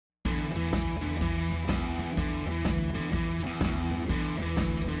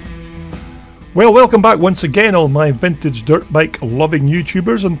Well, welcome back once again, all my vintage dirt bike loving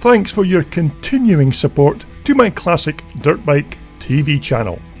YouTubers, and thanks for your continuing support to my classic dirt bike TV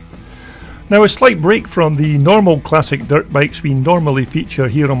channel. Now, a slight break from the normal classic dirt bikes we normally feature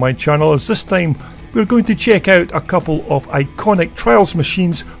here on my channel, as this time we're going to check out a couple of iconic trials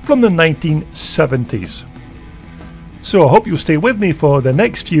machines from the 1970s. So I hope you'll stay with me for the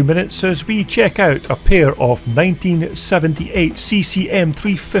next few minutes as we check out a pair of 1978 CCM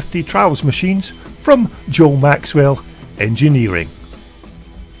 350 trials machines from Joe Maxwell Engineering.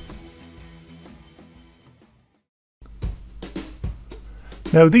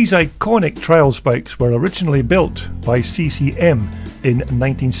 Now, these iconic trials bikes were originally built by CCM in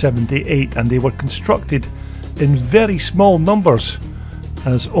 1978, and they were constructed in very small numbers,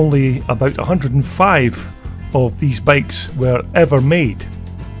 as only about 105 of these bikes were ever made.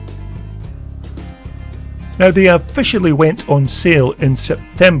 Now, they officially went on sale in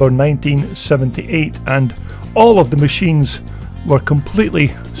September 1978, and all of the machines were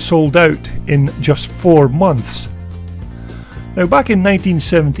completely sold out in just 4 months. Now, back in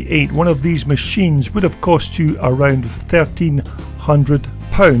 1978, one of these machines would have cost you around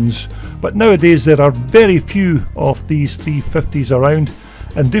 £1,300, but nowadays there are very few of these 350s around,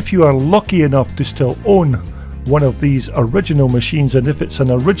 and if you are lucky enough to still own one of these original machines, and if it's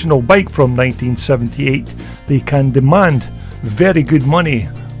an original bike from 1978, they can demand very good money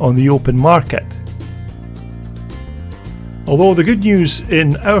on the open market. Although the good news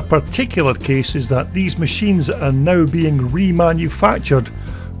in our particular case is that these machines are now being remanufactured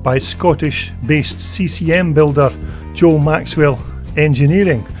by Scottish-based CCM builder Joe Maxwell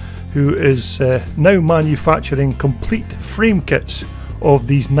Engineering, who is now manufacturing complete frame kits of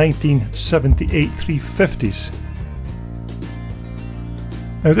these 1978 350s.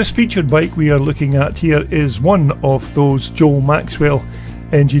 Now, this featured bike we are looking at here is one of those Joe Maxwell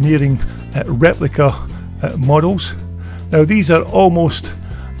Engineering replica models. Now, these are almost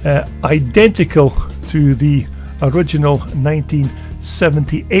identical to the original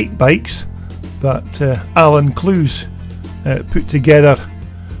 1978 bikes that Alan Clews put together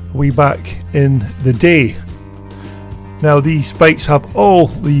way back in the day. Now, these bikes have all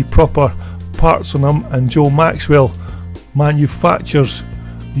the proper parts on them, and Joe Maxwell manufactures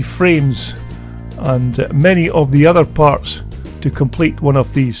the frames and many of the other parts to complete one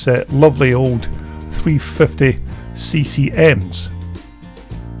of these lovely old 350 CCMs.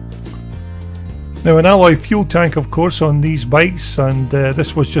 Now, an alloy fuel tank, of course, on these bikes, and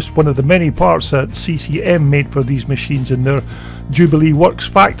this was just one of the many parts that CCM made for these machines in their Jubilee Works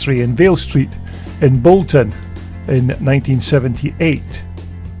factory in Vale Street in Bolton in 1978.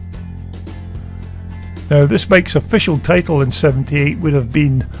 Now, this bike's official title in 78 would have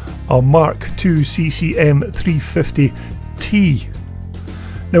been a Mark II CCM 350T.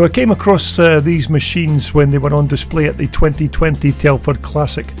 Now, I came across these machines when they were on display at the 2020 Telford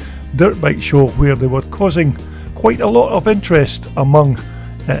Classic Dirt Bike Show, where they were causing quite a lot of interest among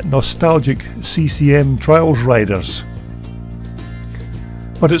nostalgic CCM trials riders.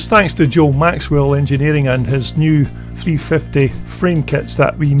 But it's thanks to Joe Maxwell Engineering and his new 350 frame kits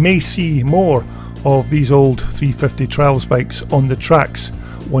that we may see more of these old 350 trials bikes on the tracks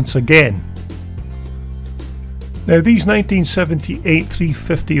once again. Now, these 1978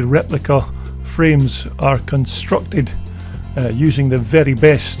 350 replica frames are constructed using the very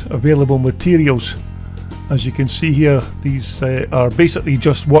best available materials. As you can see here, these are basically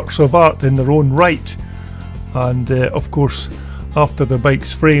just works of art in their own right, and of course, after the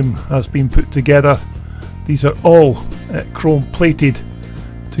bike's frame has been put together, these are all chrome plated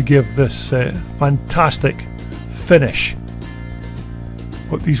to give this fantastic finish.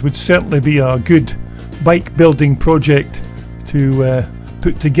 But these would certainly be a good bike building project to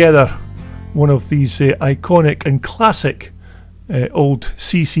put together one of these iconic and classic old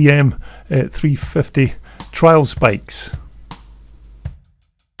CCM 350 trials bikes.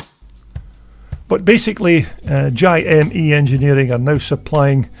 But basically, JME Engineering are now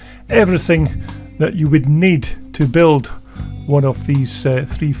supplying everything that you would need to build one of these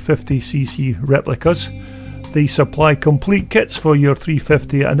 350cc replicas. They supply complete kits for your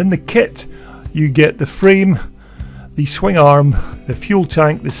 350, and in the kit you get the frame, the swing arm, the fuel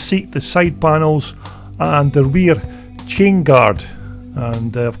tank, the seat, the side panels, and the rear chain guard.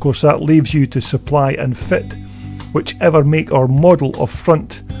 And of course, that leaves you to supply and fit whichever make or model of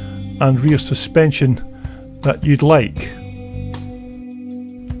front and rear suspension that you'd like.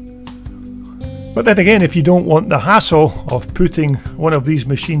 But then again, if you don't want the hassle of putting one of these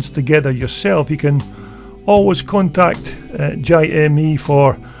machines together yourself, you can always contact JME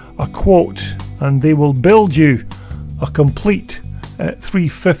for a quote, and they will build you a complete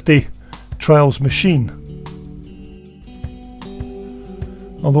 350 trials machine.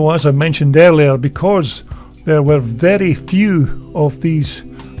 Although, as I mentioned earlier, because there were very few of these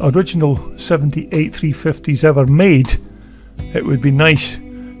original 78 350s ever made, it would be nice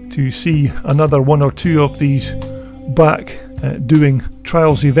to see another one or two of these back doing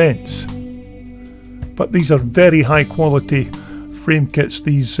trials events. But these are very high quality frame kits,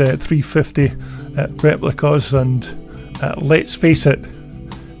 these 350 replicas, and let's face it,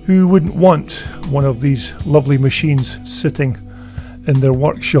 who wouldn't want one of these lovely machines sitting in their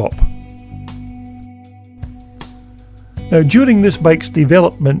workshop? Now, during this bike's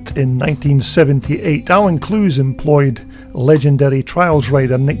development in 1978, Alan Clews employed legendary trials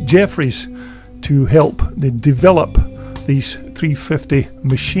rider Nick Jeffries to help develop these 350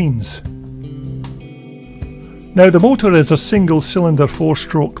 machines. Now, the motor is a single cylinder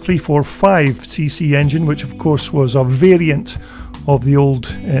 4-stroke 345cc engine, which of course was a variant of the old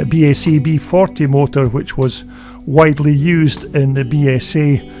BSA B40 motor, which was widely used in the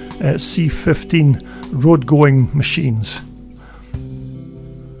BSA C15 road-going machines.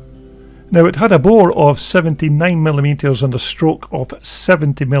 Now, it had a bore of 79mm and a stroke of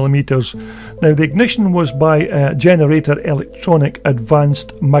 70mm. Now, the ignition was by a generator electronic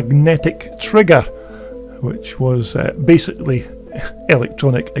advanced magnetic trigger, which was basically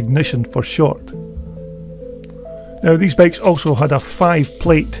electronic ignition for short. Now, these bikes also had a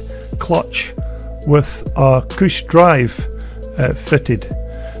 5-plate clutch with a push drive fitted.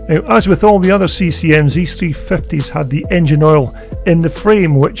 Now, as with all the other CCMs, these 350s had the engine oil in the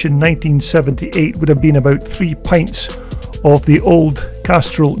frame, which in 1978 would have been about 3 pints of the old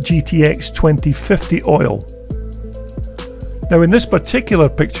Castrol GTX 2050 oil. Now, in this particular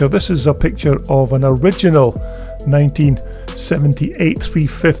picture, this is a picture of an original 1978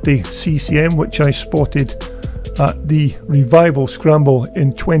 350 CCM, which I spotted at the Revival Scramble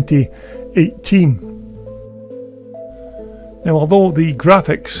in 2018. Now, although the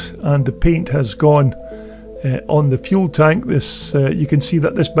graphics and the paint has gone on the fuel tank, this you can see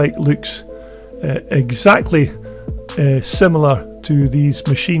that this bike looks exactly similar to these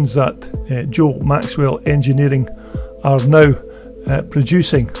machines that Joe Maxwell Engineering are now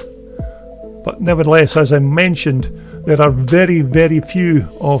producing. But nevertheless, as I mentioned, there are very, very few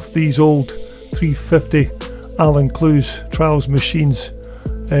of these old 350 Alan Clews trials machines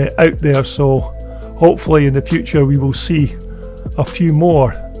out there, so hopefully in the future we will see a few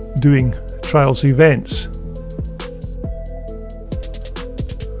more doing trials events.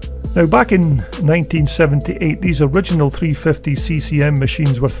 Now, back in 1978, these original 350 CCM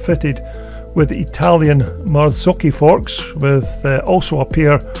machines were fitted with Italian Marzocchi forks, with also a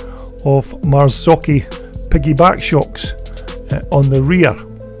pair of Marzocchi piggyback shocks on the rear.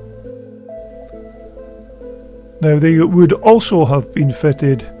 Now, they would also have been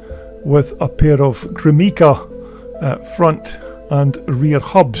fitted with a pair of Replica front and rear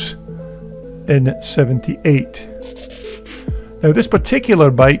hubs in 78. Now, this particular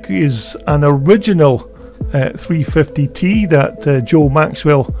bike is an original 350T that Joe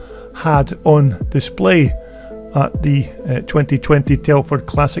Maxwell had on display at the 2020 Telford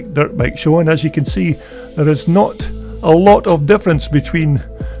Classic Dirt Bike Show, and as you can see, there is not a lot of difference between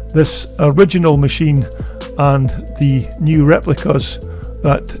this original machine and the new replicas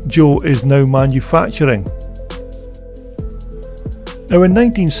that Joe is now manufacturing. Now, in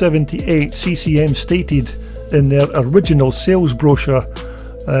 1978, CCM stated in their original sales brochure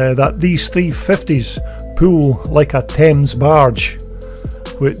that these 350s pull like a Thames barge,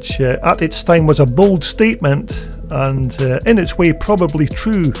 which at its time was a bold statement, and in its way probably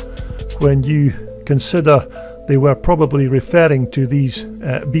true when you consider they were probably referring to these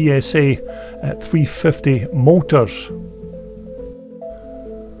BSA 350 motors.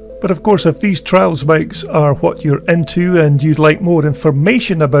 But of course, if these trials bikes are what you're into and you'd like more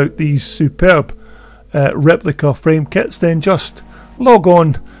information about these superb replica frame kits, then just log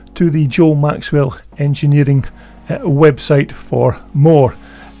on to the Joe Maxwell Engineering website for more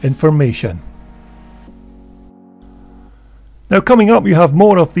information. Now, coming up, we have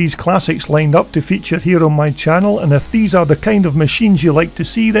more of these classics lined up to feature here on my channel, and if these are the kind of machines you like to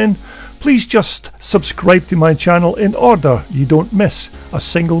see, then please just subscribe to my channel in order you don't miss a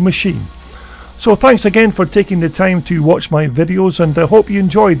single machine. So thanks again for taking the time to watch my videos, and I hope you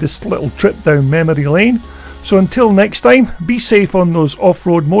enjoyed this little trip down memory lane. So until next time, be safe on those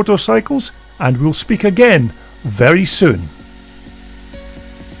off-road motorcycles, and we'll speak again very soon.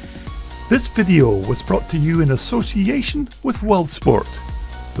 This video was brought to you in association with WorldSport,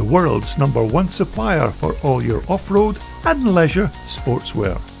 the world's #1 supplier for all your off-road and leisure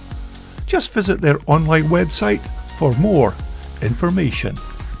sportswear. Just visit their online website for more information.